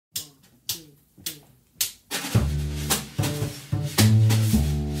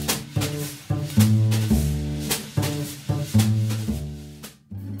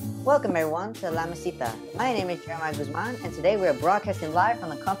Welcome everyone to La Mesita. My name is Jeremiah Guzman, and today we are broadcasting live from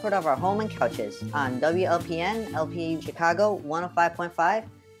the comfort of our home and couches on WLPN LP Chicago 105.5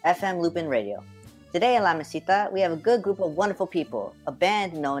 FM Lupin Radio. Today in La Mesita, we have a good group of wonderful people, a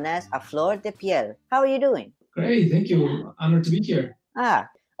band known as A Flor de Piel. How are you doing? Great, thank you. Honored to be here.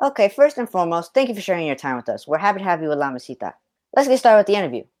 Okay, first and foremost, thank you for sharing your time with us. We're happy to have you with La Mesita. Let's get started with the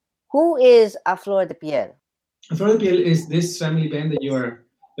interview. Who is A Flor de Piel? A Flor de Piel is this family band that you're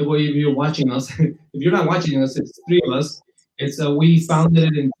watching us. If you're not watching us, it's three of us. We founded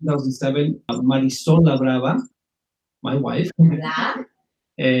it in 2007. Marisol La Brava, my wife,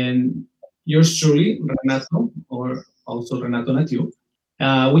 and yours truly, Renato, or also Renato Natiu.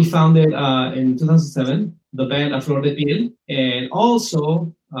 We founded in 2007 the band A Flor de Piel, and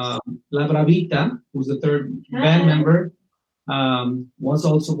also La Bravita, who's the third band member, was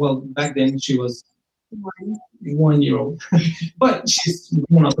also, well, back then she was 1 year old, but she's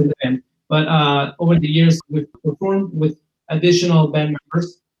grown up in the band. But over the years, we've performed with additional band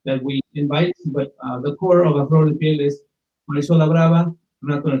members that we invite. But the core of A Flor de Piel is Marisol La Brava,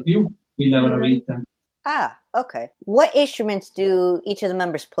 Renato Natiu, y La Bravita. Okay. What instruments do each of the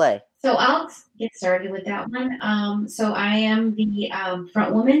members play? So I'll get started with that one. So I am the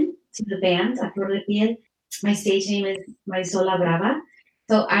front woman to the band, A Flor de Piel. My stage name is Marisol La Brava.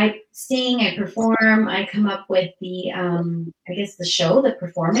 So I sing, I perform, I come up with the show, the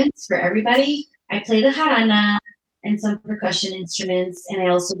performance for everybody. I play the jarana and some percussion instruments, and I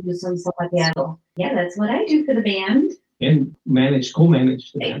also do some zapateado. Yeah, that's what I do for the band. And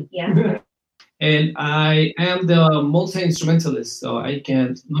co-manage the band. Yeah. And I am the multi-instrumentalist, so I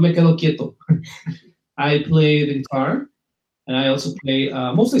can't, no me quedo quieto. I play the guitar, and I also play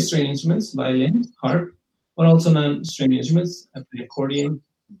mostly string instruments, violin, harp, but also non-string instruments. I play accordion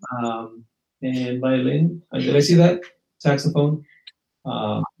and violin. Did I see that? Saxophone.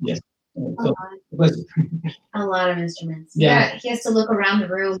 Yes. So, a lot of instruments. Yeah. He has to look around the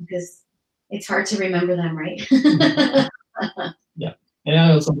room because it's hard to remember them, right? Yeah. And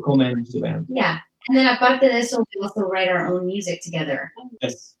I also co-manage the band. Yeah. And then apart de eso, we also write our own music together.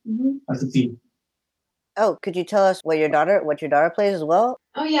 Yes. As a team. Oh, could you tell us what your daughter plays as well?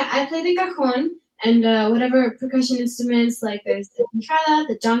 Oh yeah, I play the cajon and whatever percussion instruments, like there's the picada,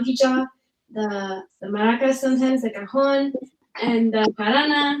 the donkey jaw, the maracas sometimes, the cajon, and the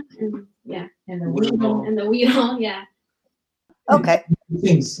jarana, and the güiro, yeah. Okay.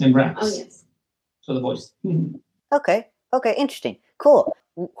 Sings and raps. Oh yes. So the voice. Okay, interesting. Cool.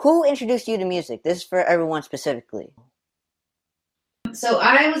 Who introduced you to music? This is for everyone specifically. So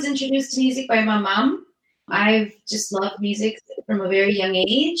I was introduced to music by my mom. I've just loved music from a very young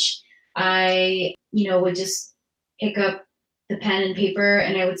age. I, would just pick up the pen and paper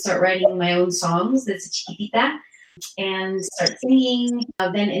and I would start writing my own songs as a chiquitita and start singing.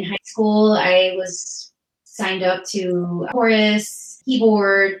 Then in high school, I was signed up to chorus,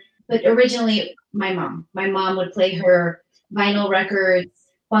 keyboard, but originally my mom would play her vinyl records,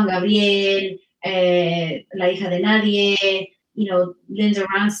 Juan Gabriel, La Hija de Nadie, Linda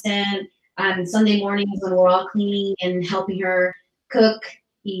Ronstadt, on Sunday mornings when we're all cleaning and helping her cook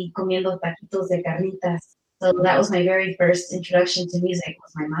y comiendo taquitos de carnitas. So that was my very first introduction to music,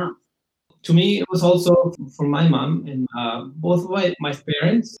 was my mom. To me, it was also from my mom and both of my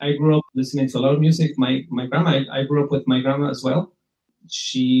parents. I grew up listening to a lot of music. My grandma, I grew up with my grandma as well.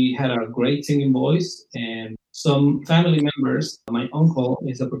 She had a great singing voice, and some family members. My uncle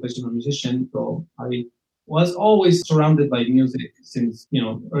is a professional musician, so I was always surrounded by music since,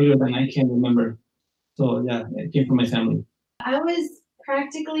 earlier than I can remember. So yeah, it came from my family. I was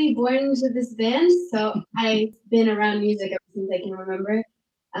practically born into this band, so I've been around music ever since I can remember.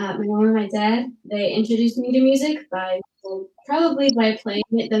 My mom and my dad, they introduced me to music probably by playing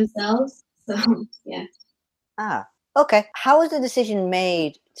it themselves. So yeah. Okay. How was the decision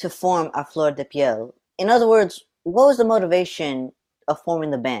made to form A Flor de Piel? In other words, what was the motivation of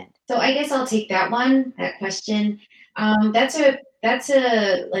forming the band? So I guess I'll take that question. That's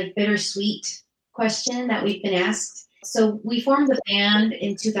a like bittersweet question that we've been asked. So we formed the band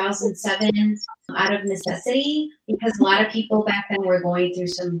in 2007 out of necessity because a lot of people back then were going through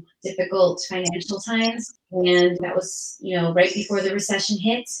some difficult financial times. And that was, right before the recession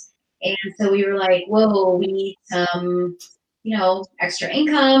hit. And so we were like, whoa, we need some, extra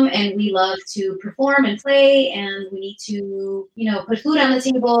income, and we love to perform and play, and we need to, put food on the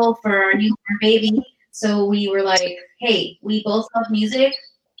table for our newborn baby. So we were like, hey, we both love music.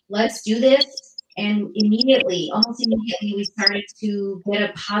 Let's do this. And almost immediately, we started to get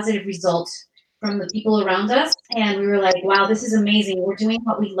a positive result from the people around us. And we were like, wow, this is amazing. We're doing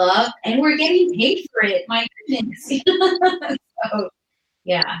what we love, and we're getting paid for it. My goodness. So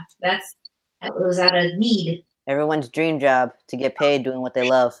Yeah, that was out of need Everyone's dream job to get paid doing what they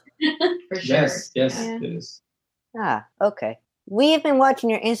love. for sure. Yes, yes, Yeah. it is. Ah, okay. We have been watching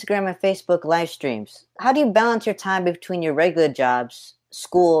your Instagram and Facebook live streams. How do you balance your time between your regular jobs,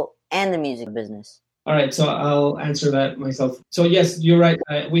 school, and the music business? All right, so I'll answer that myself. So yes, you're right.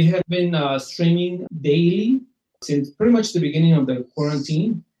 We have been streaming daily since pretty much the beginning of the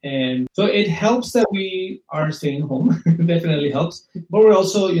quarantine, and so it helps that we are staying home. Definitely helps, but we're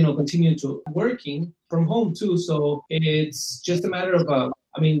also, continuing to working from home too. So it's just a matter of,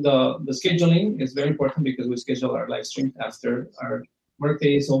 the scheduling is very important because we schedule our live stream after our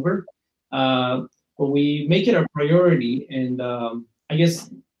workday is over. Uh, but we make it a priority, and I guess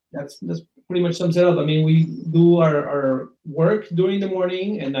that's pretty much sums it up. I mean, we do our work during the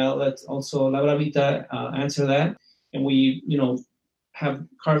morning, and let also La Bravita answer that. And we, have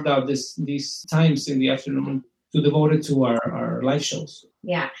carved out these times in the afternoon to devote it to our live shows.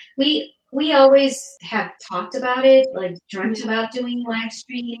 Yeah, we always have talked about it, like dreamt about doing live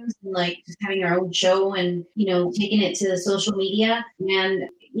streams and like just having our own show and taking it to the social media. And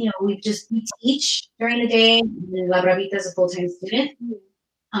we teach during the day. And La Bravita is a full-time student.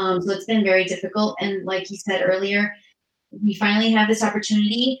 So it's been very difficult. And like you said earlier, we finally have this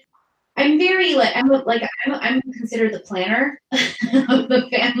opportunity. I'm very I'm considered the planner of the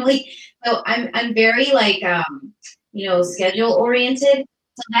family. So I'm very schedule oriented.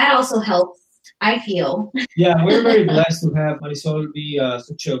 So that also helps, I feel. Yeah, we're very blessed to have Marisol be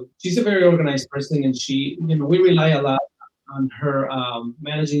she's a very organized person, and we rely a lot on her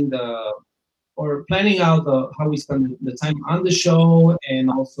managing or planning out how we spend the time on the show, and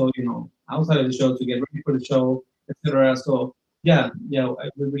also outside of the show to get ready for the show, etc. So yeah, I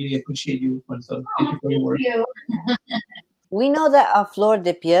really appreciate you, Marisol. Thank you for your work. You. We know that A Flor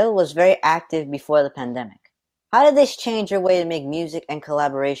de Piel was very active before the pandemic. How did this change your way to make music and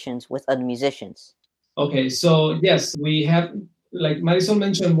collaborations with other musicians? Okay, so yes, we have, like Marisol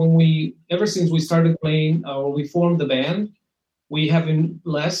mentioned, ever since we started playing or we formed the band, we have been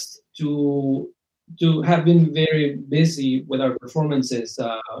blessed to have been very busy with our performances.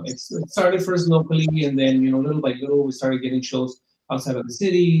 It started first locally, and then little by little we started getting shows outside of the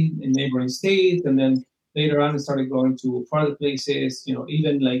city, in neighboring states, and then later on it started going to farther places.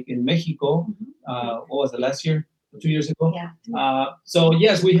 Even like in Mexico. What was it, last year, 2 years ago? Yeah. So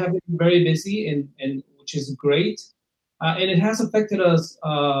yes, we have been very busy, and which is great, and it has affected us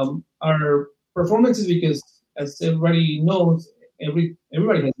our performances because, as everybody knows,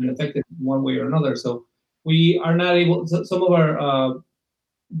 everybody has been affected one way or another. So we are not able. Some of our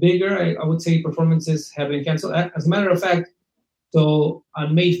bigger, I would say, performances have been canceled. As a matter of fact, so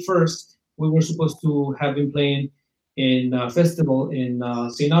on May 1st, we were supposed to have been playing in a festival in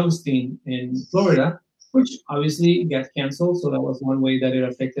St. Augustine in Florida, which obviously got canceled. So that was one way that it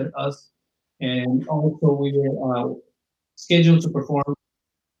affected us. And also, we were scheduled to perform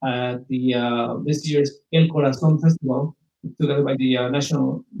at the this year's El Corazon Festival, together by the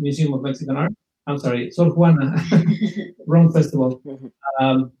National Museum of Mexican Art. I'm sorry, Sor Juana Rome Festival.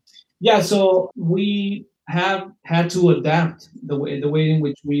 So we have had to adapt the way in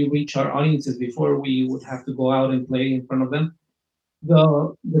which we reach our audiences before we would have to go out and play in front of them.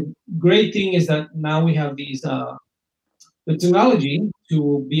 The great thing is that now we have the technology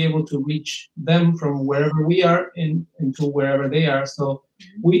to be able to reach them from wherever we are and to wherever they are. So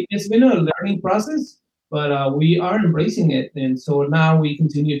it's been a learning process, but we are embracing it. And so now we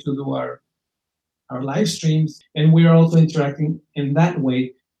continue to do our live streams, and we are also interacting in that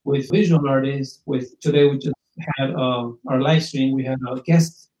way with visual artists. Today we just had our live stream. We had a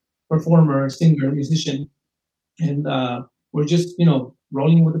guest performer, singer, musician, and we're just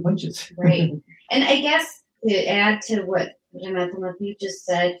rolling with the punches. Right. And I guess to add to what you just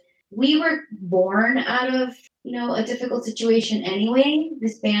said, we were born out of a difficult situation anyway.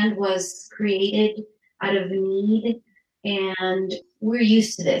 This band was created out of need, and we're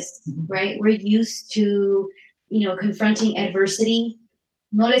used to this, right? We're used to confronting adversity.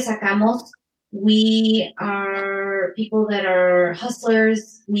 No le sacamos. We are people that are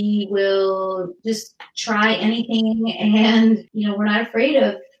hustlers. We will just try anything, and we're not afraid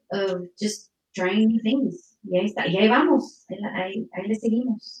of just trying new things. Y ahí vamos. Ahí le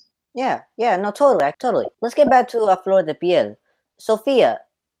seguimos. Yeah, no, totally. Let's get back to A Flor de Piel. Sophia,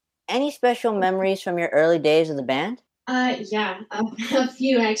 any special memories from your early days of the band? Yeah, a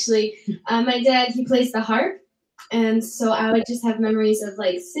few actually. My dad, he plays the harp, and so I would just have memories of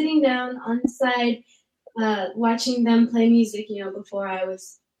like sitting down on the side, watching them play music, before I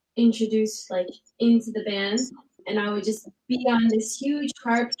was introduced like into the band, and I would just be on this huge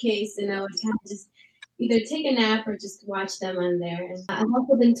harp case, and I would kind of just, either take a nap or just watch them on there. And I've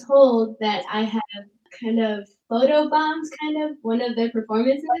also been told that I have kind of photo bombed one of their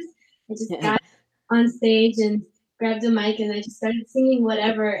performances. I just got on stage and grabbed a mic and I just started singing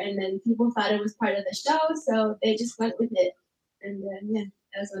whatever, and then people thought it was part of the show, so they just went with it. And yeah,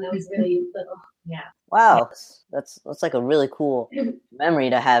 that was when I was really little. Yeah. Wow, that's like a really cool memory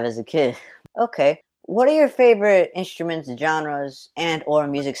to have as a kid. Okay, what are your favorite instruments, genres, and or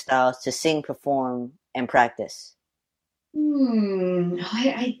music styles to sing, perform, and practice?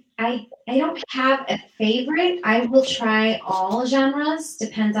 I don't have a favorite. I will try all genres.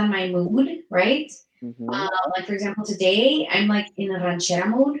 Depends on my mood, right? Mm-hmm. Like for example, today I'm like in a ranchera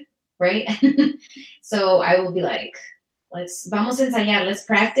mood, right? So I will be like, vamos a ensayar, let's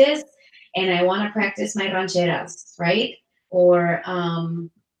practice. And I want to practice my rancheras, right? Or,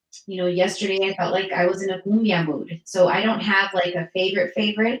 yesterday I felt like I was in a cumbia mood. So I don't have like a favorite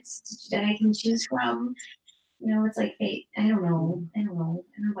that I can choose from. It's like fate. I don't know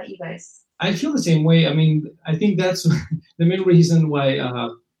about you guys. I feel the same way. I mean, I think that's the main reason why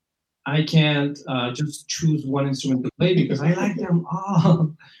I can't just choose one instrument to play, because I like them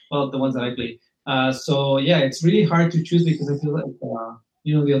all. Well, the ones that I play. So yeah, it's really hard to choose because I feel like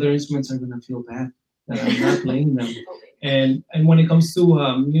the other instruments are gonna feel bad that I'm not playing them. And when it comes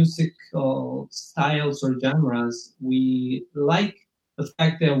to musical styles or genres, we like the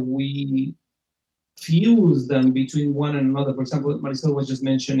fact that we fuse them between one and another. For example, Marisol was just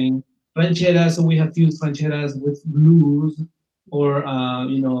mentioning rancheras, so we have fused rancheras with blues, or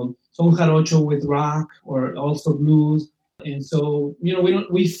son jarocho with rock, or also blues. And so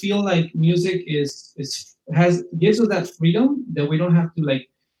we feel like music gives us that freedom that we don't have to like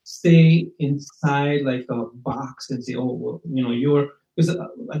stay inside like a box and say, oh, well, you're, because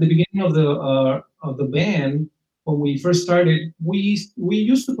at the beginning of the band, when we first started, we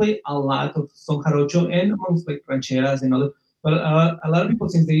used to play a lot of son jarocho and amongst like rancheras and other. But a lot of people,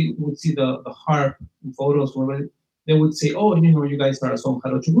 since they would see the harp in photos, they would say, oh, you guys are a son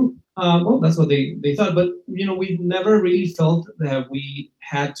jarocho group. Well, that's what they thought. But, we never really felt that we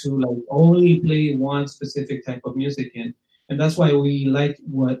had to like only play one specific type of music. And that's why we like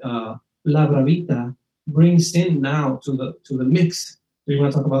what La Bravita brings in now to the mix. Do you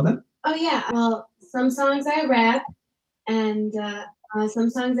want to talk about that? Oh, yeah. Well, some songs I rap, and some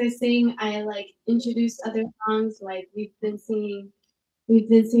songs I sing. I like introduce other songs. Like we've been singing.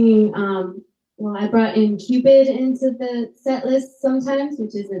 Well, I brought in Cupid into the set list sometimes,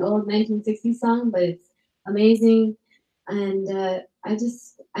 which is an old 1960s song, but it's amazing. And I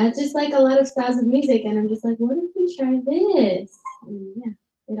just like a lot of styles of music, and I'm just like, what if we try this? And yeah,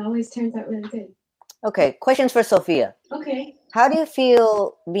 it always turns out really good. Okay, questions for Sophia. Okay. How do you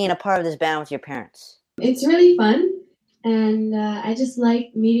feel being a part of this band with your parents? It's really fun, and I just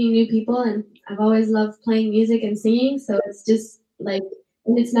like meeting new people, and I've always loved playing music and singing, so it's just like,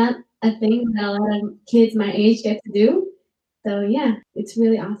 and it's not a thing that a lot of kids my age get to do. So yeah, it's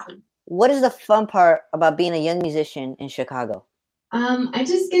really awesome. What is the fun part about being a young musician in Chicago? I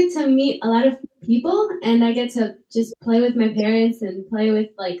just get to meet a lot of people, and I get to just play with my parents and play with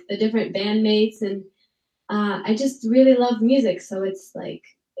like the different bandmates, and I just really love music. So it's like,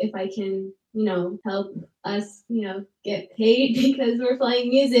 if I can, help us, get paid because we're playing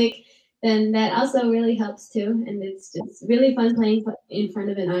music, then that also really helps too. And it's just really fun playing in front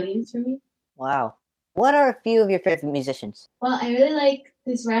of an audience for me. Wow. What are a few of your favorite musicians? Well, I really like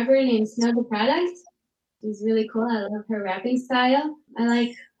this rapper named Snow the Product. She's really cool. I love her rapping style. I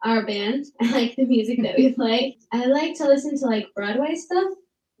like our band. I like the music that we play. I like to listen to like Broadway stuff,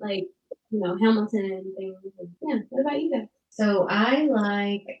 like, Hamilton and things. Yeah. What about you guys? So I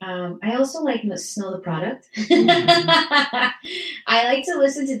also like Snow the Product. I like to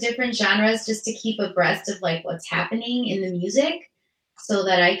listen to different genres just to keep abreast of like what's happening in the music, so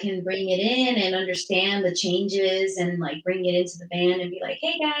that I can bring it in and understand the changes and like bring it into the band and be like,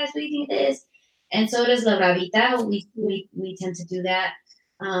 hey guys, what do you think of this? And so does La Bravita. We tend to do that.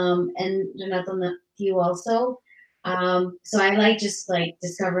 And Renato Natiu also. So I like just like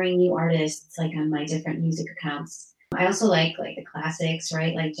discovering new artists like on my different music accounts. I also like the classics,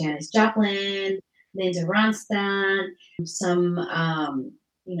 right? Like Janis Joplin, Linda Ronstadt, some,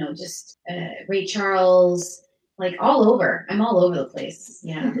 just Ray Charles, like all over. I'm all over the place.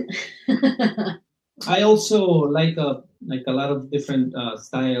 Yeah. I also like a lot of different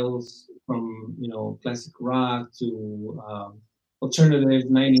styles, from classic rock to alternative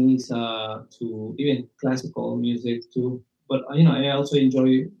 90s to even classical music too. But I also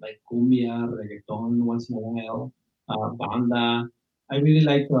enjoy like cumbia, reggaeton once in a while. Banda. I really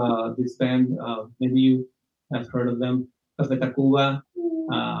like this band. Maybe you have heard of them, Café Tacuba.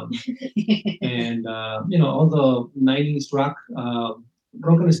 um, and all the '90s rock,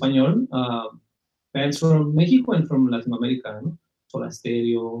 rock en español, bands from Mexico and from Latin America, ¿no? Soda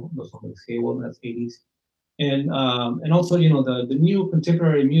Stereo, Los Hombres G, well, that's '80s, and also the new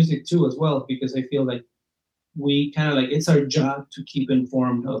contemporary music too as well, because I feel like we kind of like it's our job to keep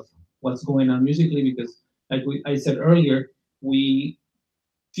informed of what's going on musically, because I said earlier, we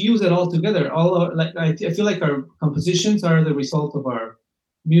fuse it all together. I feel like our compositions are the result of our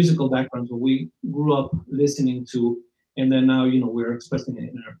musical backgrounds, what we grew up listening to, and then now we're expressing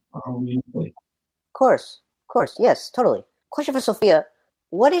it in our own unique way. Of course, yes, totally. Question for Sophia: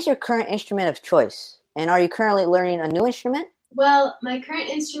 what is your current instrument of choice, and are you currently learning a new instrument? Well, my current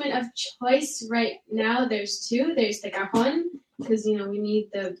instrument of choice right now, there's two. There's the cajon, because we need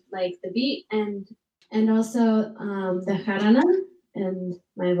the beat, and also the jarana and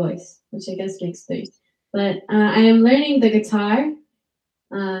my voice, which I guess makes three. But I am learning the guitar.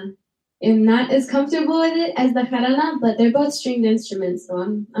 I'm not as comfortable with it as the jarana, but they're both stringed instruments, so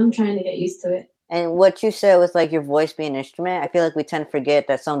I'm trying to get used to it. And what you said with like your voice being an instrument, I feel like we tend to forget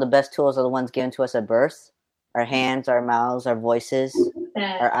that some of the best tools are the ones given to us at birth. Our hands, our mouths, our voices,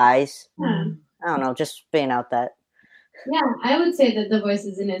 our eyes. Yeah. I don't know, just spitting out that. Yeah, I would say that the voice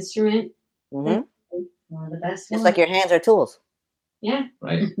is an instrument. Mm-hmm. One of the best. Just like your hands are tools. Yeah.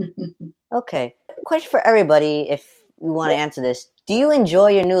 Right. Okay. Question for everybody, if you want to answer this. Do you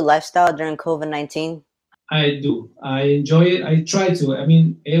enjoy your new lifestyle during COVID-19? I do. I enjoy it. I try to. I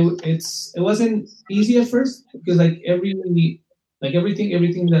mean, it wasn't easy at first, because everything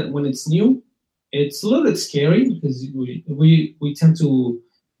that when it's new, it's a little bit scary, because we tend to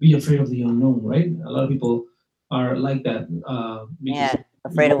be afraid of the unknown, right? A lot of people are like that.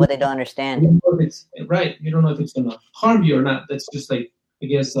 Afraid of what they don't understand. You don't know if it's right. You don't know if it's going to harm you or not. That's just I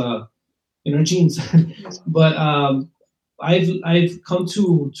guess, in our genes. But I've come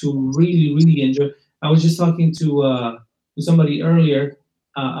to really, really enjoy. I was just talking to somebody earlier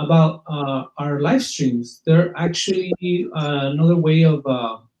about our live streams. They're actually another way of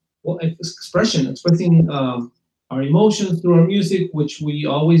expressing our emotions through our music, which we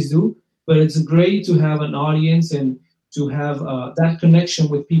always do. But it's great to have an audience and to have that connection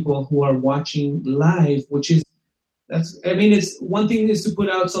with people who are watching live, it's one thing is to put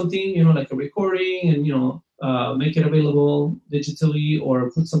out something, like a recording and, make it available digitally or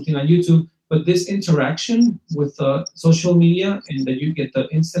put something on YouTube. But this interaction with social media, and that you get the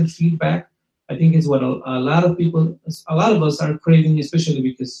instant feedback, I think is what a lot of us are craving, especially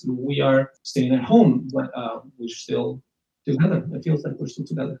because we are staying at home, but we're still together. It feels like we're still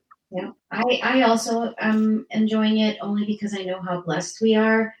together. Yeah, I also am enjoying it only because I know how blessed we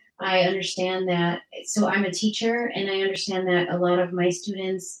are. I understand that. So I'm a teacher, and I understand that a lot of my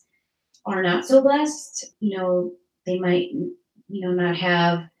students are not so blessed. They might, not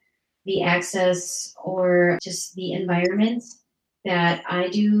have the access or just the environment that I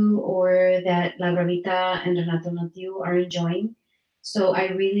do, or that La Bravita and Renato Natiu are enjoying. So I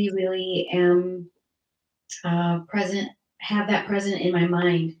really, really am have that present in my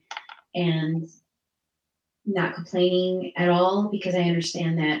mind, and not complaining at all, because I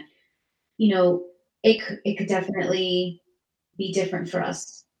understand that, it could definitely be different for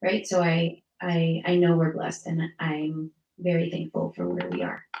us, right? So I know we're blessed, and I'm very thankful for where we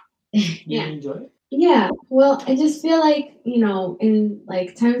are. Yeah. You enjoy it? Yeah. Well, I just feel like, in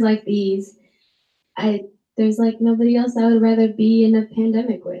times like these, there's nobody else I would rather be in a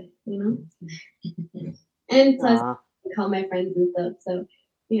pandemic with, And plus, I call my friends and stuff, so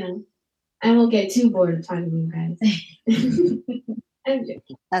I won't get too bored of talking to you guys.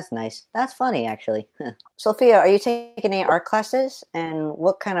 That's nice. That's funny, actually. Sophia, are you taking any art classes? And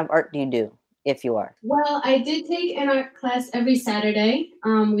what kind of art do you do, if you are? Well, I did take an art class every Saturday.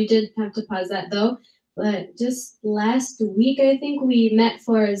 We did have to pause that, though. But just last week, I think we met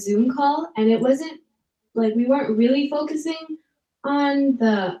for a Zoom call, and it wasn't we weren't really focusing on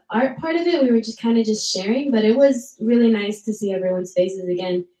the art part of it. We were just kind of just sharing, but it was really nice to see everyone's faces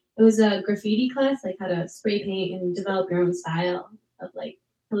again. It was a graffiti class, how to spray paint and develop your own style of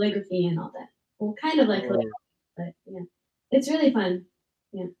calligraphy and all that. Well, kind of like calligraphy, but yeah, it's really fun.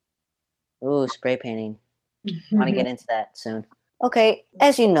 Yeah. Ooh, spray painting. I want to get into that soon. Okay,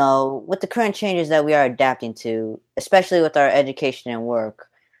 as you know, with the current changes that we are adapting to, especially with our education and work,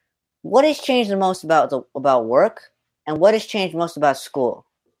 what has changed the most about work, and what has changed most about school?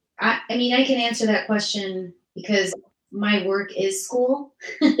 I can answer that question because my work is school,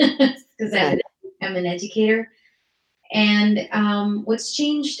 because I'm an educator. And what's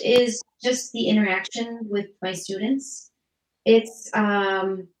changed is just the interaction with my students. It's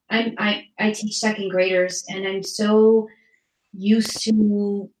I teach second graders, and I'm so used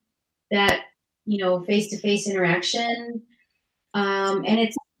to that, face-to-face interaction.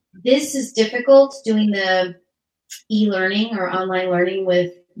 And this is difficult doing the e-learning or online learning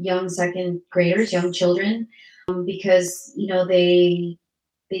with young second graders, young children, because they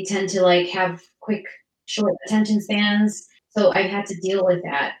tend to like have quick, short attention spans. So I've had to deal with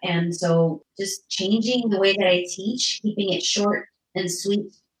that, and so just changing the way that I teach, keeping it short and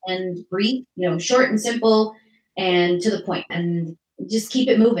sweet and brief, short and simple and to the point, and just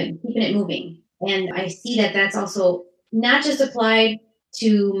keeping it moving. And I see that that's also not just applied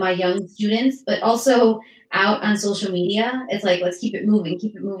to my young students, but also out on social media. It's like, let's keep it moving.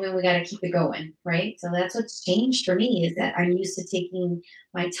 We got to keep it going. Right. So that's what's changed for me, is that I'm used to taking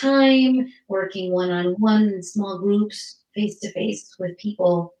my time, working one-on-one in small groups, face to face with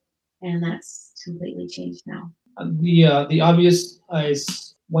people. And that's completely changed now. The obvious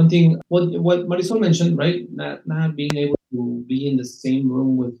is one thing, what Marisol mentioned, right? Not being able to be in the same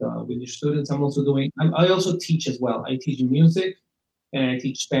room with your students. I also teach as well. I teach music and I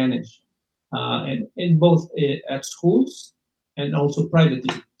teach Spanish, and in both at schools and also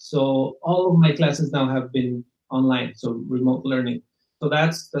privately. So all of my classes now have been online, so remote learning. So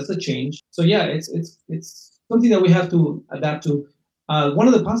that's a change. So yeah, it's something that we have to adapt to. One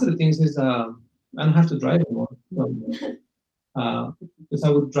of the positive things is I don't have to drive anymore. Because I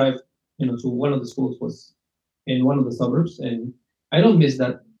would drive, to one of the schools was in one of the suburbs, and I don't miss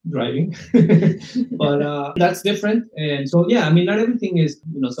that driving, but that's different. And so yeah, I mean, not everything is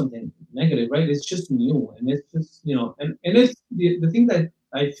something negative, right? It's just new, and it's just and it's the thing that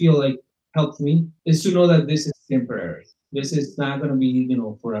I feel like helped me is to know that this is temporary. This is not going to be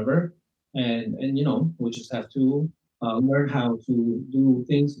forever, and we just have to learn how to do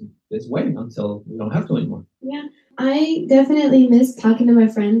things this way until we don't have to anymore. Yeah, I definitely miss talking to my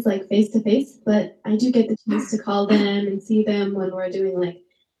friends like face to face, but I do get the chance to call them and see them when we're doing like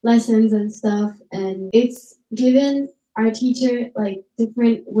lessons and stuff, and it's given our teacher like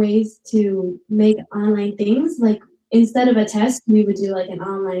different ways to make online things. Like instead of a test, we would do like an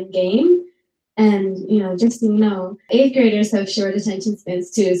online game. And just so you know, 8th graders have short attention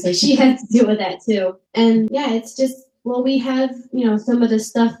spans too, so she had to deal with that too. And yeah, it's just, well, we have some of the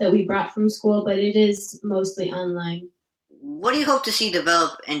stuff that we brought from school, but it is mostly online. What do you hope to see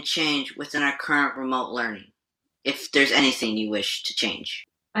develop and change within our current remote learning, if there's anything you wish to change?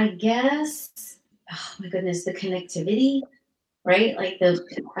 I guess, oh my goodness, the connectivity, right? Like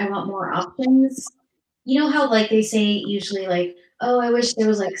I want more options. You know how like they say usually like, oh, I wish there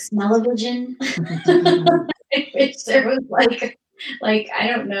was like smell-o-vision. I wish there was like I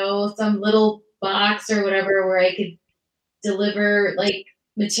don't know, some little box or whatever where I could deliver like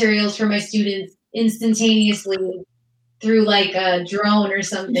materials for my students instantaneously through like a drone or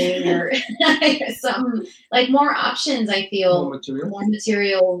something, or some like more options. I feel more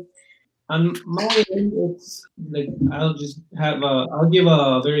material. On my end, it's like I'll give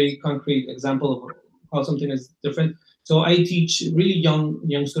a very concrete example of how something is different. So I teach really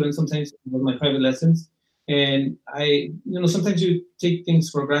young students sometimes with my private lessons, and I sometimes you take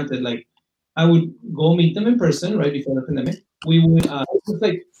things for granted. Like I would go meet them in person right before the pandemic. We would just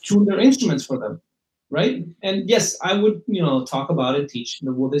like tune their instruments for them, right? And yes, I would talk about it, teach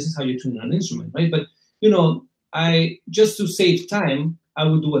them, well, this is how you tune an instrument, right? But I just to save time, I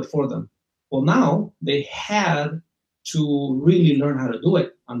would do it for them. Well, now they had to really learn how to do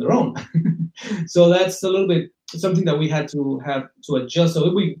it on their own. So that's a little bit something that we had to have to adjust. So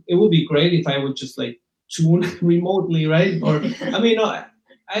it would be great if I would just like tune remotely, right? Or I mean,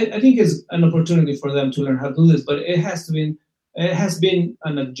 I think it's an opportunity for them to learn how to do this, but it has been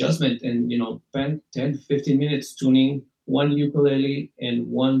an adjustment, and spend 10, 15 minutes tuning one ukulele and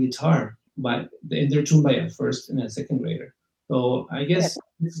one guitar, and they're tuned by a first and a second grader. So I guess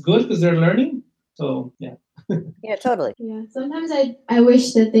it's good because they're learning. So yeah. Yeah, totally. Yeah, sometimes I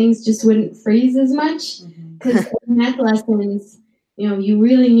wish that things just wouldn't freeze as much, because in math lessons, you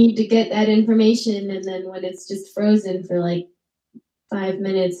really need to get that information, and then when it's just frozen for like 5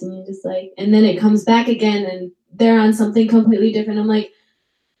 minutes, and you just like, and then it comes back again, and they're on something completely different. I'm like,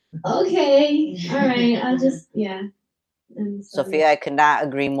 okay, all right, I'll just And so, Sophia, I could not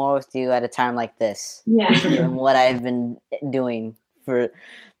agree more with you at a time like this. Yeah. Than what I've been doing for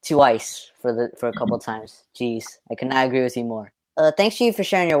a couple of times. Jeez, I could not agree with you more. Thanks to you for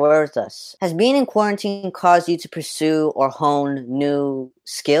sharing your words with us. Has being in quarantine caused you to pursue or hone new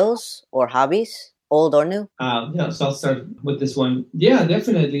skills or hobbies, old or new? So I'll start with this one. Yeah,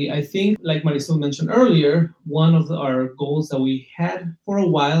 definitely. I think, like Marisol mentioned earlier, one of our goals that we had for a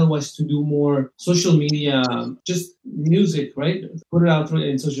while was to do more social media, just music, right? Put it out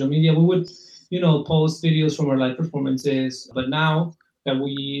in social media. We would post videos from our live performances. But now that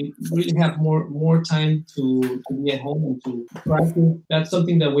we really have more time to be at home and to practice, that's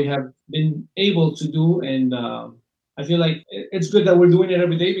something that we have been able to do. And I feel like it's good that we're doing it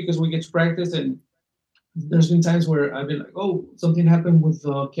every day because we get to practice. And there's been times where I've been like, oh, something happened with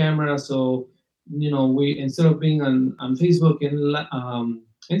the camera. So, we, instead of being on Facebook and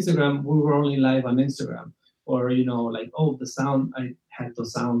Instagram, we were only live on Instagram. Or, like, oh, the sound, I had the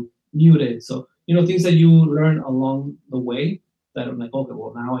sound muted. So, things that you learn along the way that I'm like, okay,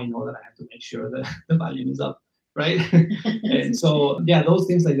 well, now I know that I have to make sure that the volume is up, right? And so, yeah, those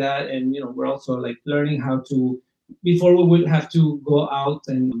things like that. And, we're also like learning how to, before we would have to go out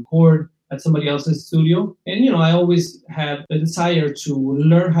and record at somebody else's studio. And, I always have the desire to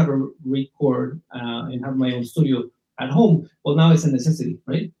learn how to record and have my own studio at home. Well, now it's a necessity,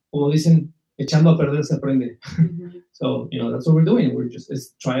 right? Como dicen, echando a perder se aprende. Mm-hmm. So, that's what we're doing.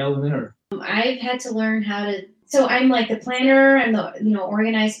 It's trial and error. I've had to learn how to, so I'm like the planner, I'm the,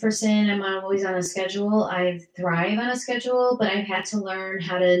 organized person. I'm always on a schedule. I thrive on a schedule, but I've had to learn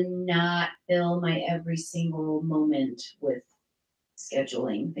how to not fill my every single moment with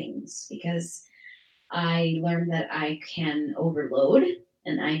scheduling things because I learned that I can overload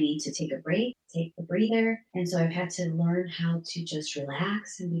and I need to take a break, take the breather. And so I've had to learn how to just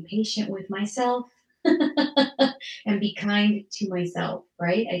relax and be patient with myself and be kind to myself,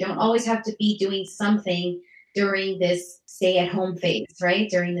 right? I don't always have to be doing something during this stay-at-home phase, right?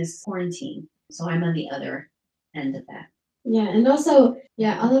 During this quarantine. So I'm on the other end of that. Yeah, and also,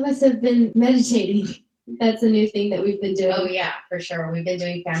 all of us have been meditating. That's a new thing that we've been doing. Oh, yeah, for sure. We've been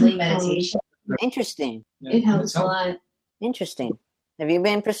doing family meditation. Interesting. Yeah, it helps a lot. Interesting. Have you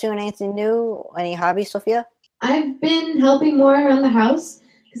been pursuing anything new? Any hobbies, Sofia? I've been helping more around the house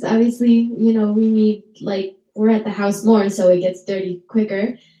because obviously, we need, we're at the house more, so it gets dirty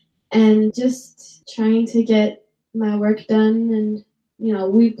quicker. And just trying to get my work done and,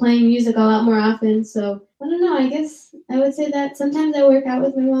 we playing music a lot more often. So, I don't know, I guess I would say that sometimes I work out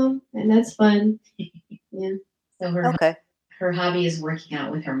with my mom, and that's fun. Yeah. So her hobby is working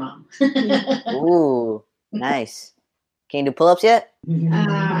out with her mom. Ooh, nice. Can you do pull-ups yet?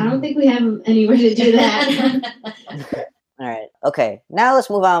 I don't think we have anywhere to do that. All right. Okay. Now let's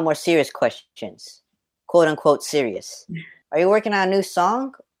move on to more serious questions. Quote unquote serious. Are you working on a new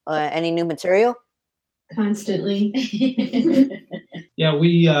song? Any new material? Constantly. Yeah,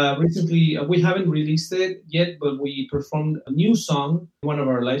 we recently, we haven't released it yet, but we performed a new song in one of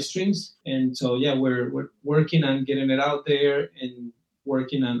our live streams. And so, yeah, we're working on getting it out there and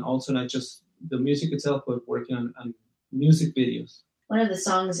working on also not just the music itself, but working on music videos. One of the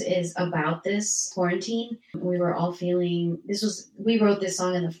songs is about this quarantine. We were all feeling, we wrote this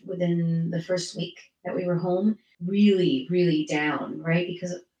song within the first week that we were home, really, really down, right?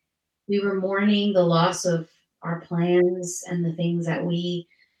 Because we were mourning the loss of our plans and the things that we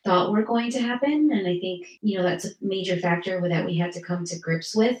thought were going to happen. And I think, that's a major factor that we had to come to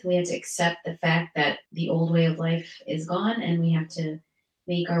grips with. We had to accept the fact that the old way of life is gone and we have to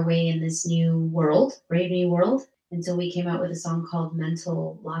make our way in this new world, brave new world. And so we came out with a song called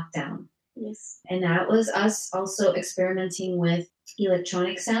Mental Lockdown. Yes. And that was us also experimenting with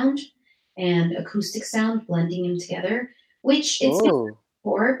electronic sound and acoustic sound, blending them together, which it's not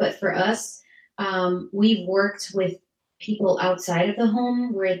for, but for us, we've worked with people outside of the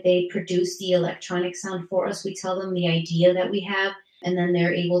home where they produce the electronic sound for us. We tell them the idea that we have, and then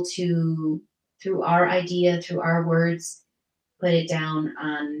they're able to, through our idea, through our words, put it down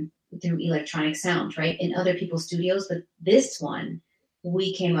through electronic sound, right? In other people's studios. But this one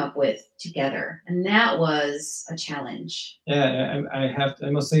we came up with together, and that was a challenge. Yeah, I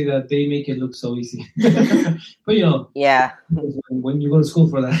must say that they make it look so easy. But yeah, when you go to school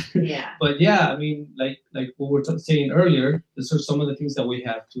for that. Yeah. But yeah, I mean, like what we were saying earlier, these are some of the things that we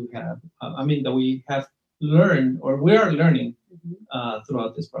have to have. That we have learned or we are learning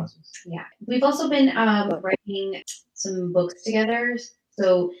throughout this process. Yeah, we've also been writing some books together.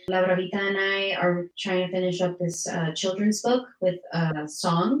 So La Bravita and I are trying to finish up this children's book with a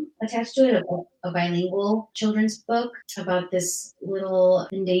song attached to it, a bilingual children's book about this little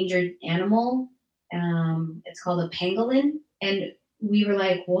endangered animal. It's called a pangolin. And we were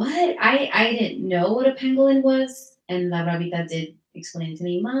like, what? I didn't know what a pangolin was. And La Bravita did explain to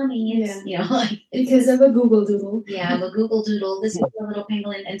me, Mommy, it's, because of a Google Doodle. Yeah, of a Google Doodle. This is a little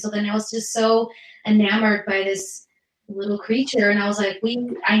pangolin. And so then I was just so enamored by this little creature, and I was like,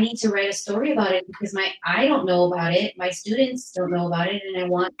 I need to write a story about it because I don't know about it, my students don't know about it, and I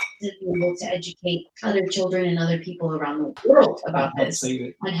want to be able to educate other children and other people around the world about this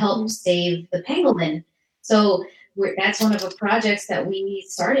and help save the pangolin. So that's one of the projects that we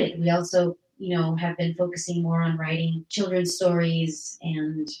started. We also have been focusing more on writing children's stories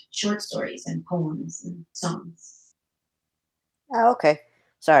and short stories and poems and songs. Oh, okay.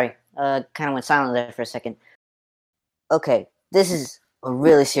 Sorry. Kind of went silent there for a second. Okay, this is a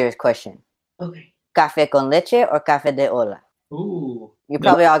really serious question. Okay. Café con leche or café de olla? Ooh. You're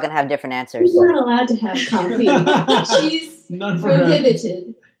probably all going to have different answers. She's not allowed to have coffee. She's None for her.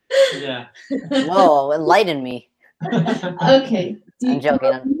 prohibited. Yeah. Whoa, enlighten me. Okay. I'm joking.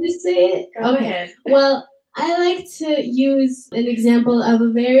 You want me to say it? Go ahead. Well, I like to use an example of a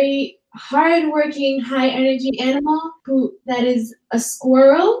very hardworking, high-energy animal that is a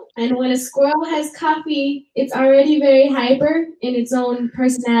squirrel. And when a squirrel has coffee, it's already very hyper in its own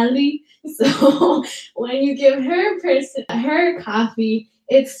personality. So when you give her coffee,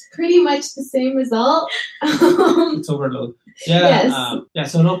 it's pretty much the same result. It's overload. Yeah.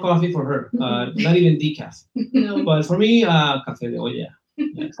 Yes. So no coffee for her. Not even decaf. No. But for me, café de olla.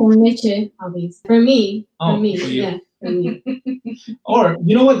 Yes. Con leche, obviously. For me. Oh, for me. for you. Yeah. For me. Or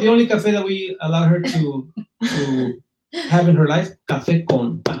you know what? The only café that we allow her to have in her life, café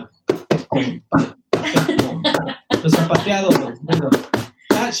con pan. Café con pan. Café con pan. The zapateado, no.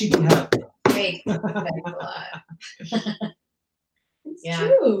 That she can have. Great. Thanks a lot. It's Yeah.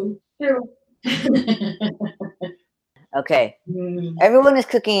 true. Okay, everyone is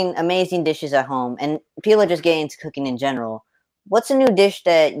cooking amazing dishes at home, and people are just getting into cooking in general. What's a new dish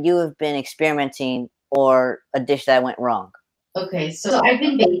that you have been experimenting, or a dish that went wrong? Okay, so I've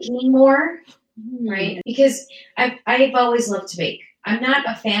been baking more, right? Because I've always loved to bake. I'm not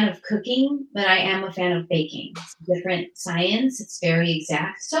a fan of cooking, but I am a fan of baking. It's a different science. It's very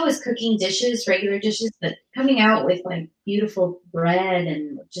exact. So is cooking dishes, regular dishes, but coming out with like beautiful bread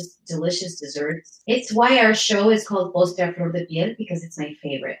and just delicious desserts. It's why our show is called Postre a Flor de Piel, because it's my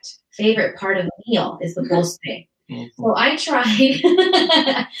favorite part of the meal is the postre. So I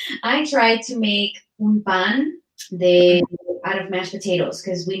tried to make un pan out of mashed potatoes,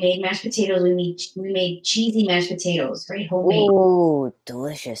 because we made mashed potatoes. We made cheesy mashed potatoes, right? Homemade. Ooh,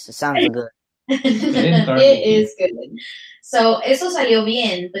 delicious. It sounds good. It is good. So eso salió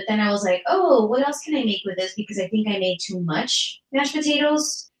bien, but then I was like, oh, what else can I make with this? Because I think I made too much mashed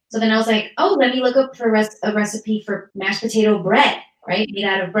potatoes. So then I was like, oh, let me look up for a recipe for mashed potato bread, right? Made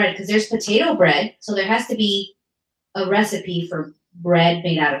out of bread, because there's potato bread. So there has to be a recipe for bread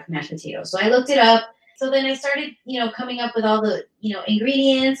made out of mashed potatoes. So I looked it up. So then I started, coming up with all the,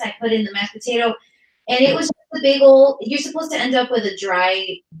 ingredients. I put in the mashed potato, and it was just a big old. You're supposed to end up with a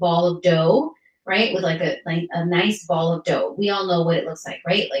dry ball of dough, right? With like a nice ball of dough. We all know what it looks like,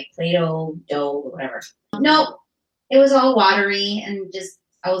 right? Like Play-Doh dough or whatever. No, it was all watery, and just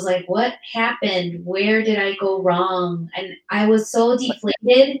I was like, what happened? Where did I go wrong? And I was so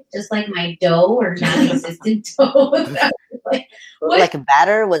deflated, just like my dough or non-existent dough. Like a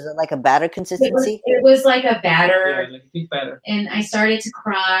batter? Was it like a batter consistency? It was like a batter. Yeah, like a big batter. And I started to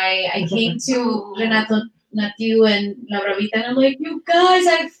cry. I came to Renato, Natiu, and La Bravita, and I'm like, you guys,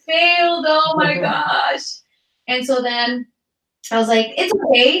 I failed. Oh my gosh. And so then I was like, it's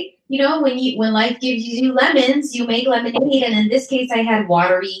okay. When life gives you lemons, you make lemonade. And in this case, I had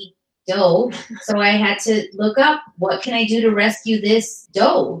watery dough. So I had to look up, what can I do to rescue this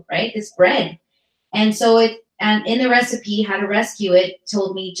dough, right? This bread. And so and in the recipe, how to rescue it,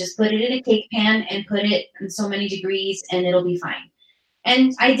 told me just put it in a cake pan and put it in so many degrees and it'll be fine.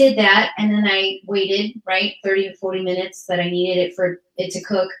 And I did that. And then I waited, right, 30 to 40 minutes that I needed it for it to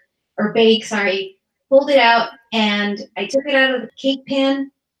cook or bake, pulled it out, and I took it out of the cake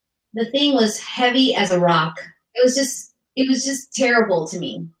pan. The thing was heavy as a rock. It was just terrible to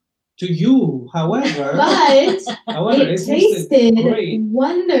me. To you, however, but it tasted great.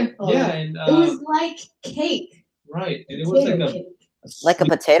 Wonderful. Yeah, and it was like cake. Right, and it was like a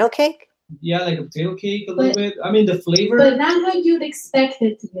potato cake. Yeah, like a potato cake a little bit. I mean, the flavor. But not how you'd expect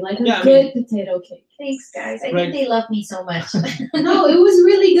it to be, like a good potato cake. Thanks, guys. I think they love me so much. No, it was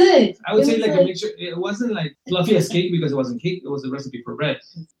really good. I would say like a mixture. It wasn't like fluffy as cake because it wasn't cake. It was a recipe for bread.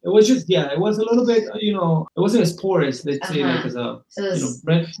 It was just, it was a little bit, it wasn't as porous, let's say, like as a,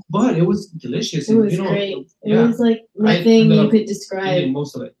 bread. But it was delicious. It was great. It was like nothing you could describe.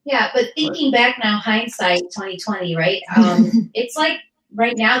 Most of it. Yeah, but thinking back now, hindsight 2020, right? It's like,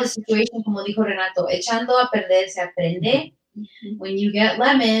 right now, the situation, como dijo Renato, echando a perder se aprende. When you get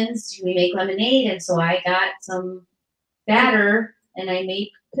lemons, we make lemonade. And so I got some batter and I made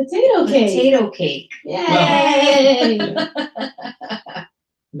potato cake. Yay!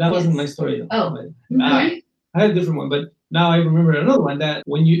 That wasn't my story, though. Oh. I had a different one, but now I remember another one that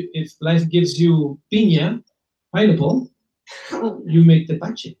if life gives you piña, pineapple, you make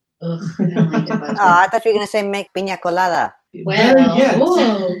tepache. Ugh, I don't like tepache. I thought you were going to say make piña colada. Yes.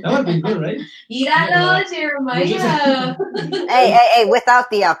 Whoa. That would be good, right? Míralo, Jeremiah. Hey, without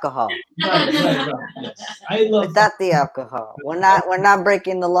the alcohol. Right. Yes. I love Without the alcohol. We're not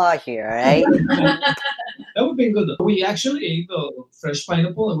breaking the law here, all right? That would be good. We actually ate the fresh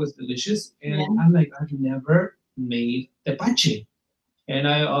pineapple. It was delicious, and I'm like, I've never made tepache, and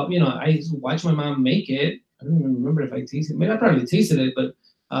I watched my mom make it. I don't even remember if I tasted it. Maybe I probably tasted it, but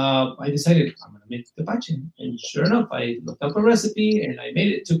I decided I'm gonna make tepache, and sure enough, I looked up a recipe and I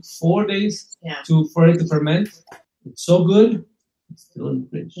made it. It took 4 days for it to ferment. It's so good. It's still in the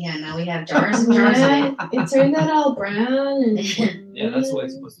fridge. Yeah, now we have jars and jars of it. It turned out all brown and Yeah, that's what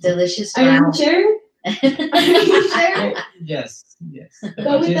it's supposed to be. Delicious. Are you sure? Are you sure? Yes.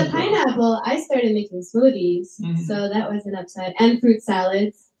 But with the pineapple, I started making smoothies, so that was an upside, and fruit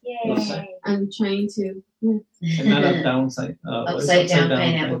salads. Yay. I'm trying to. And not a downside. Upside down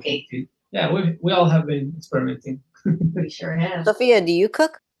pineapple cake. Yeah, we all have been experimenting. We sure have. Sophia, do you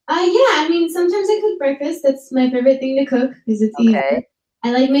cook? Yeah, I mean, sometimes I cook breakfast. That's my favorite thing to cook because it's easy.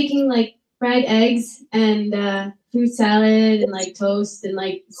 I like making like fried eggs and fruit salad and like toast and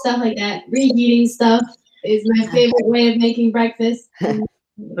like stuff like that. Reheating stuff is my favorite way of making breakfast. Her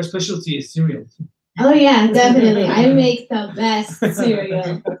specialty is cereal. Oh yeah, definitely. I make the best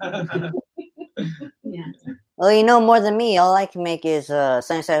cereal. Yeah. Well, you know more than me. All I can make is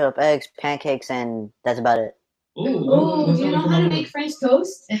sunny side up eggs, pancakes, and that's about it. Oh, you know how to make French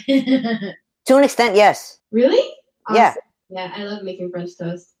toast? To an extent, yes. Really? Awesome. Yeah. Yeah, I love making French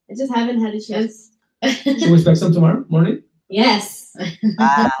toast. I just haven't had a chance. Should we expect some tomorrow morning? Yes. We're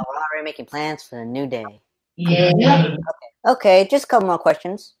already making plans for the new day. Yeah. Okay, just a couple more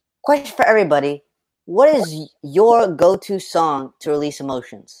questions. Question for everybody. What is your go-to song to release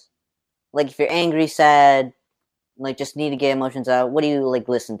emotions? Like if you're angry, sad, like just need to get emotions out, what do you like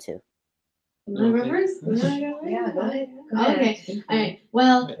listen to? Want to go first? Yeah, go ahead. Okay. All right.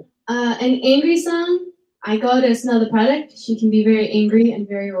 Well, an angry song, I go to Smell the Product. She can be very angry and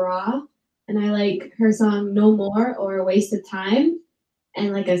very raw. And I like her song No More or A Waste of Time.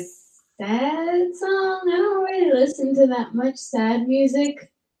 And like a sad song, I don't really listen to that much sad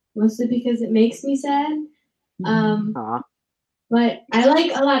music, mostly because it makes me sad. But I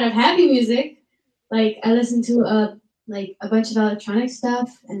like a lot of happy music. Like I listen to a bunch of electronic stuff,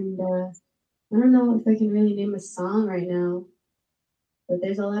 and I don't know if I can really name a song right now. But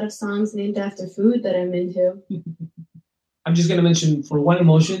there's a lot of songs named after food that I'm into. I'm just gonna mention for one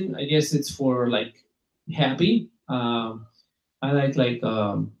emotion. I guess it's for like happy. I like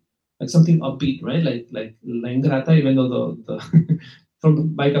something upbeat, right? Like La Ingrata, even though the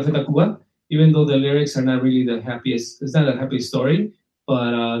from by Café Tacuba, even though the lyrics are not really the happiest. It's not a happy story,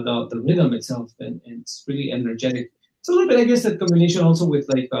 but the rhythm itself and it's really energetic. It's a little bit, I guess, that combination also with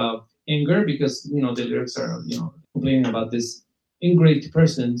like anger because the lyrics are complaining about this ingrate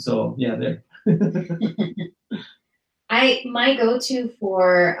person. So yeah, there. My go-to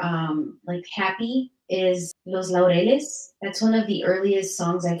for like happy is Los Laureles. That's one of the earliest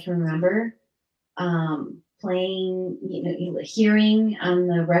songs I can remember playing, hearing on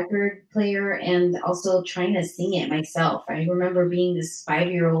the record player and also trying to sing it myself. I remember being this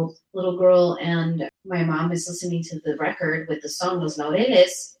 5-year-old little girl and my mom is listening to the record with the song Los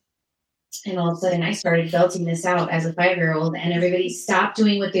Laureles. And all of a sudden I started belting this out as a 5-year-old and everybody stopped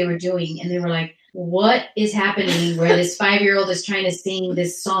doing what they were doing. And they were like, what is happening where this 5-year-old is trying to sing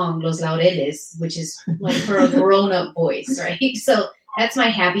this song, Los Laureles, which is like for a grown-up voice, right? So that's my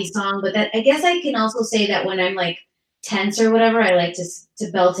happy song. But that I guess I can also say that when I'm like tense or whatever, I like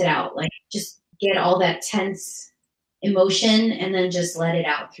to belt it out, like just get all that tense emotion and then just let it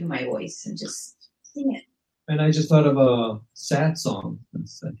out through my voice and just sing it. And I just thought of a sad song.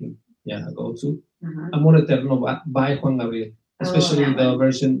 That's, I think, yeah, I go to Amor Eterno by Juan Gabriel, especially the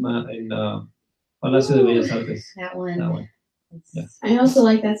version in Palacio de Bellas Artes. That one. Yeah. I also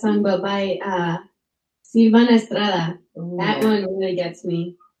like that song, but by Silvana Estrada. Ooh. That one really gets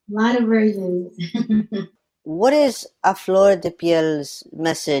me. A lot of versions. What is A Flor de Piel's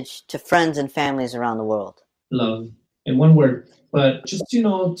message to friends and families around the world? Love, in one word. But just,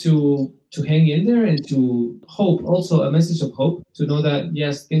 to hang in there and to hope, also a message of hope, to know that,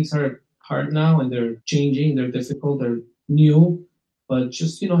 yes, things are hard now and they're changing, they're difficult, they're new, but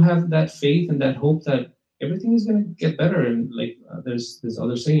just, have that faith and that hope that everything is going to get better. And like there's this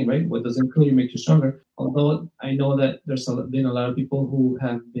other saying, right? What doesn't kill you makes you stronger. Although I know that there's been a lot of people who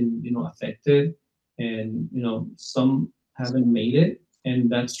have been, affected and, some haven't made it. And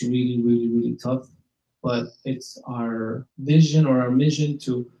that's really, really, really tough. But it's our vision or our mission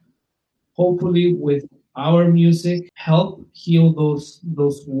to hopefully with our music help heal those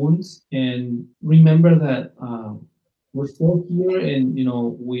wounds and remember that we're still here, and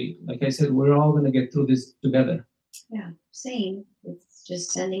we, like I said, we're all gonna get through this together. Yeah, same. It's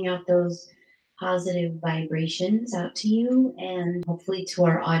just sending out those positive vibrations out to you, and hopefully to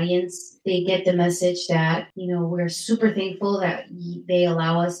our audience, they get the message that, we're super thankful that they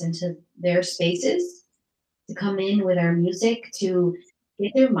allow us into their spaces to come in with our music to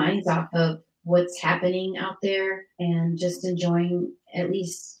get their minds off of what's happening out there and just enjoying at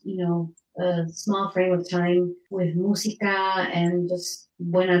least, a small frame of time with música and just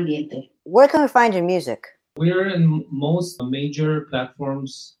buen ambiente. Where can we find your music? We're in most major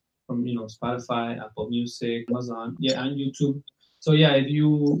platforms from, Spotify, Apple Music, Amazon, and YouTube. So yeah, if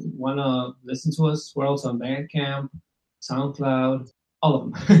you want to listen to us, we're also on Bandcamp, SoundCloud, all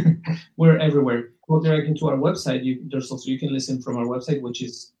of them. We're everywhere. Go directly to our website. You can listen from our website, which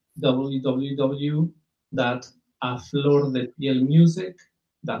is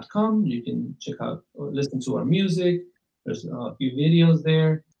www.aflordepielmusic.com. You can check out or listen to our music. There's a few videos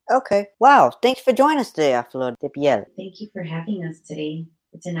there. Okay. Wow. Thanks for joining us today, A Flor de Piel. Thank you for having us today.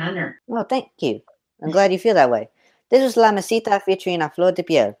 It's an honor. Oh, thank you. I'm glad you feel that way. This was La Mesita featuring A Flor de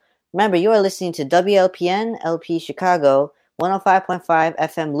Piel. Remember, you are listening to WLPN LP Chicago 105.5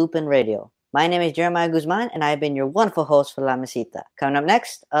 FM Lupin Radio. My name is Jeremiah Guzman, and I have been your wonderful host for La Mesita. Coming up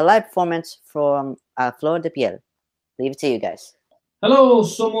next, a live performance from A Flor de Piel. Leave it to you guys. Hello,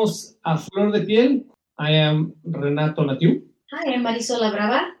 somos A Flor de Piel. I am Renato Natiu. Hi, I'm Marisol La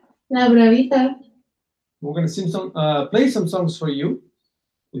Brava. La Bravita. We're going to play some songs for you.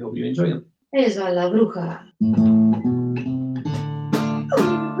 We hope you enjoy them. Es va la bruja.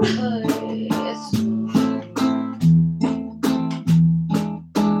 Ay, eso.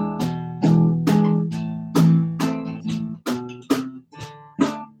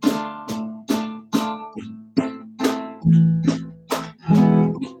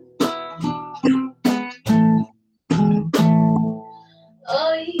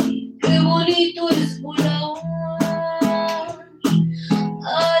 Ay, qué bonito es volar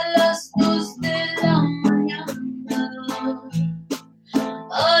a las 2 de la mañana,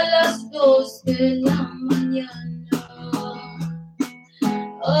 a las 2 de la mañana.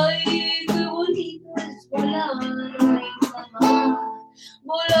 Ay, qué bonito es volar, ay mamá,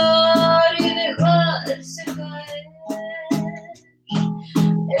 volar y dejarse caer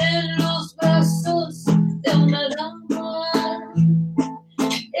en los brazos de una dama,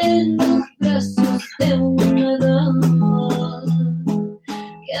 en los brazos de una dama,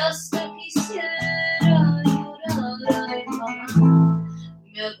 que hasta quisiera llorar. Ay mamá,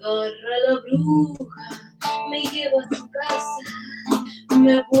 me agarra la bruja, me lleva a tu casa,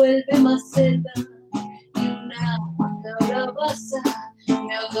 me vuelve maceta y una calabaza.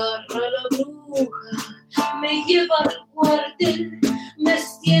 Me agarra la bruja, me lleva al cuartel, me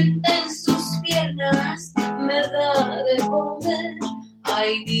sienta en sus piernas, me da de comer.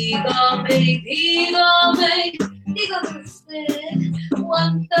 Ay, dígame, dígame, dígame usted,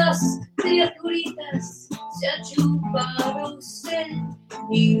 ¿cuántas criaturitas se ha chupado usted?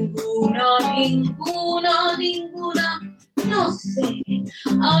 Ninguna, ninguna, ninguna, no sé,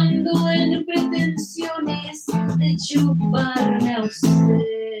 ando en pretensiones de chuparme a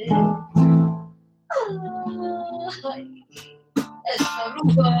usted. Ay, esta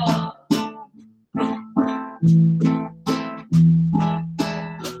bruja.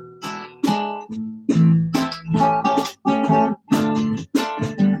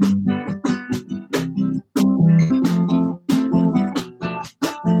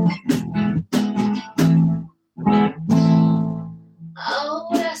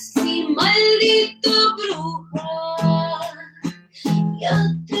 Ahora sí, maldito bruja, ya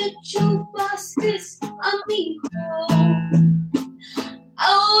te chupaste a mi hijo.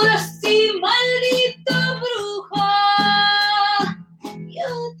 Ahora sí, maldita bruja, ya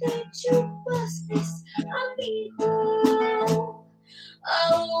te chupaste a mi hijo.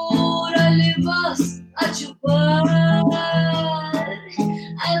 Ahora le vas a chupar a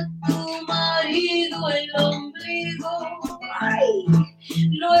tu marido el ombligo. Ay,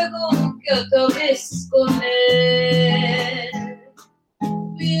 luego que acabes con él,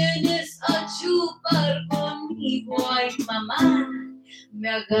 vienes a chupar conmigo. Ay, mamá, me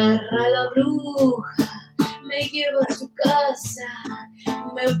agarra la bruja, me lleva a su casa,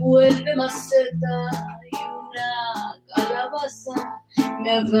 me vuelve maceta y una calabaza.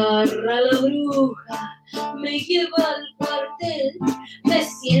 Me agarra la bruja, me lleva al cuartel, me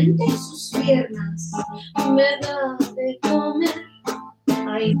sienta en sus piernas, me da de comer.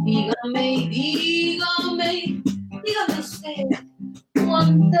 Ay, dígame, dígame, dígame usted,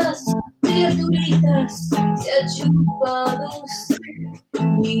 ¿cuántas criaturitas se ha chupado usted?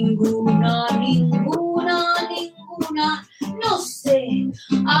 Ninguna, ninguna, ninguna,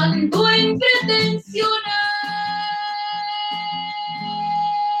 ando en pretensiones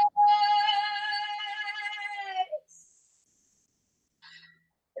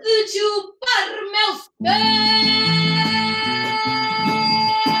de chuparme a usted.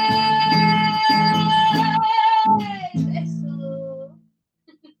 Eso.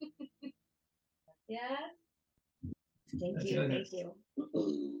 Gracias. Thank you.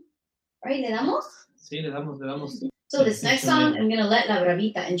 All right, ¿le damos? Sí, le damos. So this next song, I'm gonna let La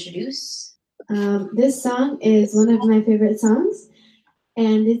Bravita introduce. This song is one of my favorite songs,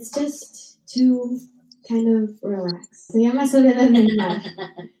 and it's just to kind of relax. Se llama Soledad Mental.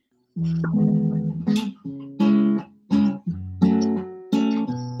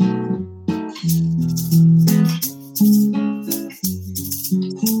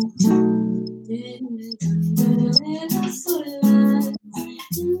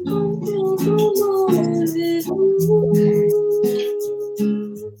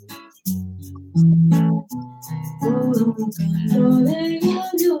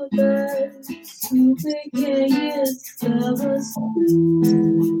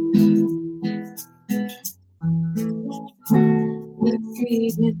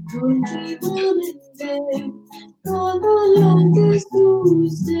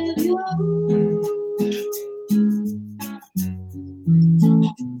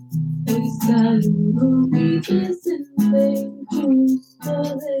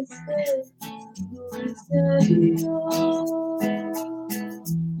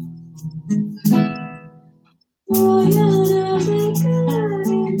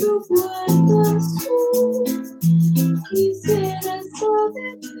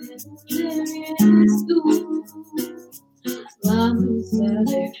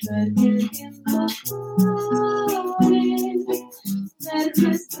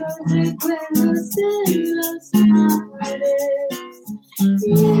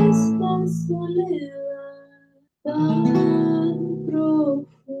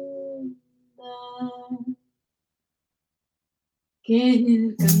 Que en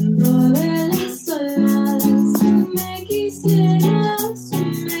el canto de las olas me quisiera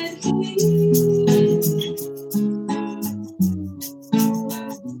sumergir,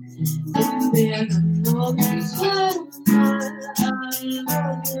 embriagando tus aromas, algo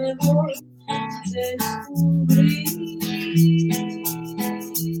nuevo descubrir.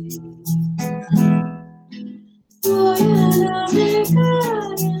 Voy a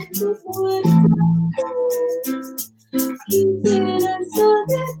navegar en tu puerto. Quisiera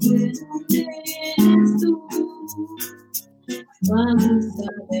saber de dónde vienes tú. Vamos a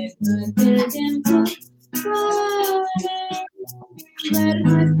dejar que el tiempo pare, ver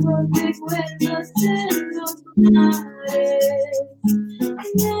nuestros recuerdos en los mares. Y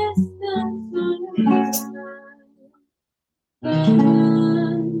esta soledad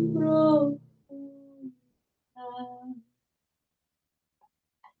tan profunda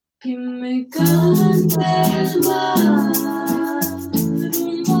que me canta el mar,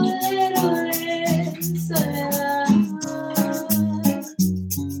 un bolero de soledad,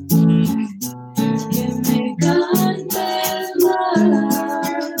 que me canta el mar,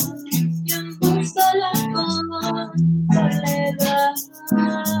 tiempo sola con soledad,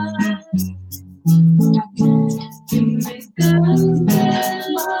 que me canta el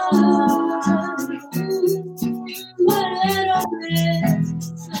mar, un bolero de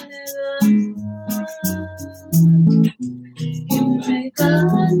que me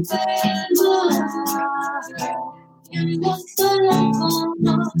cante el mar, tiempo solo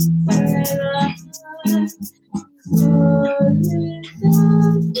como soledad,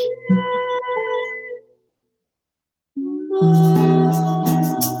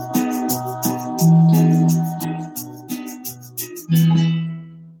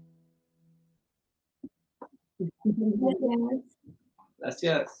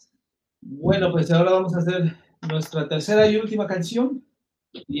 Gracias. Bueno, pues ahora vamos a hacer nuestra tercera y última canción.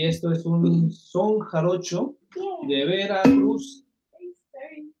 Y esto es un son jarocho de Veracruz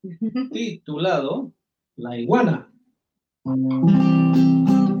titulado La Iguana.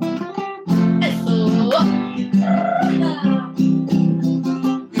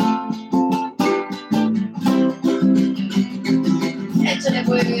 Échale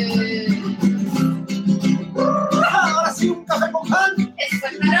pues. Ahora sí, un café con pan. Esa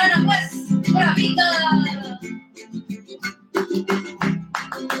carona pues, bravita.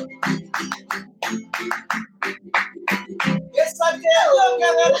 Es aquello que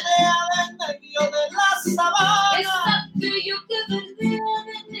verdea en medio de la sabana. Es aquello que verdea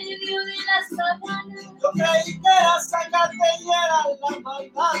en medio de la sabana. Yo creí que era zacate y era la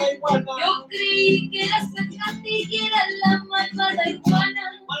malvada iguana. Yo creí que era zacate y era la malvada iguana.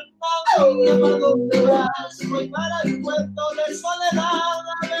 niña, ¿para dónde vas? Voy para el puerto de Soledad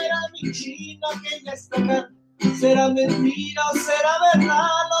a ver a mi china que ya está acá. ¿Será mentira o será verdad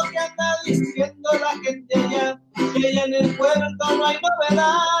lo que anda diciendo la gente allá? Que allá en el puerto no hay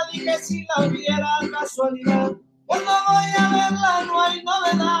novedad y que si la hubiera casualidad. Cuando voy a verla no hay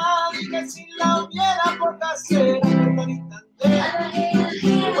novedad y que si la hubiera por casera,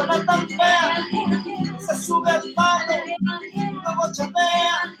 buena tan fea, se sube al palo, luego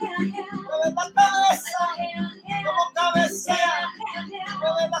chapea, mueve la cabeza, como cabecea,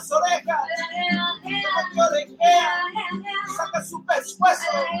 mueve las orejas, como que orejea, saca su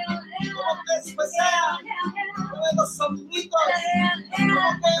pescuezo, como que espesea, mueve los sombritos, como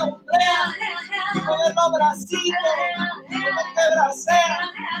que hombrea, mueve los bracitos, como que bracea,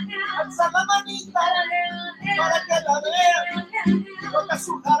 alza la manita para que la vean, toca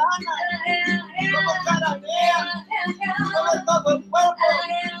su jarana, como carabea, mueve todo el cuerpo,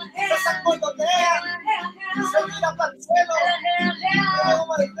 se sacolotea, se mira para el suelo, luego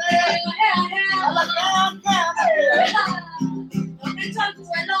voltea, a la cara,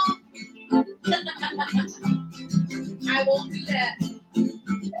 I won't do that.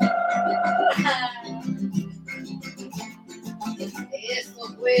 Eso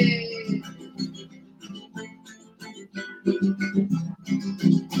fue.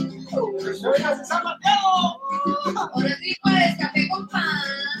 San Mateo. Ahora sí, pues, café con pan.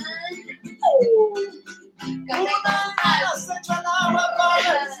 Café con pan. Se echó al agua para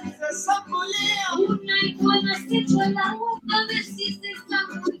ver si se zambullía. Una iguana se echó al agua a ver si se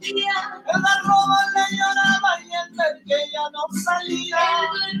zambullía. El arroba le lloraba y al ver que ella no salía.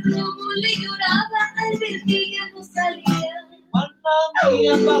 El robo le lloraba al ver que ella no salía. Mana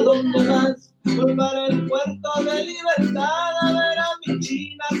mía, ¿pa' dónde vas? Voy para el puerto de Libertad a ver a mi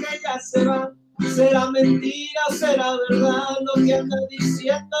china que ya se va. ¿Será mentira o será verdad lo que anda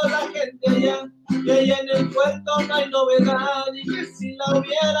diciendo la gente allá? Que allá en el puerto no hay novedad y que si la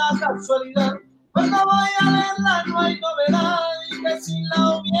hubiera casualidad. Cuando voy a verla no hay novedad y que si la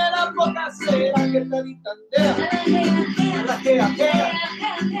hubiera poca cera que te dicandea. La quea,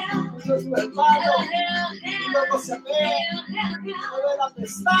 eso es el palo y luego se apea, mueve la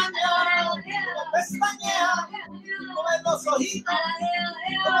pestaña, pestañea, mueve los ojitos,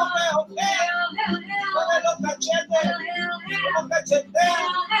 como que ojea, mueve los cachetes, como cachetea,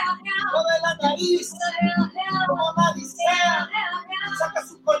 mueve la nariz, como naricea, saca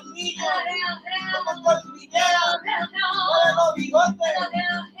su colmillo, como colmillera, mueve los bigotes,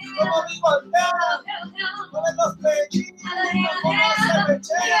 como bigotea, mueve los pechitos, como se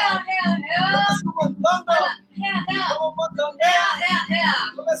pechea, mueve su mondongo, como mondonguea,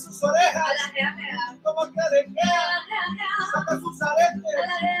 mueve sus orejas, como que arejea, saca sus aretes,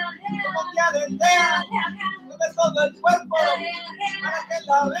 como que aretea, mueve todo el cuerpo para que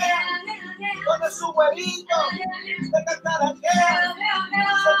la vea, pone su huevito, de cacaraquea,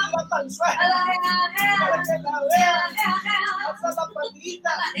 se tira para el suelo para que la vea, alza la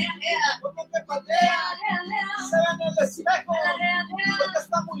patita, como que patea, se ve en el espejo, porque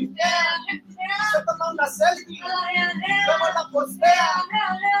está muy fea, se toma una selfie, luego la postea,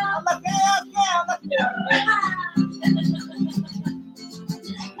 a la que,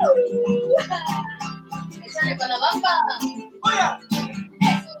 Échale con la bamba. Oiga,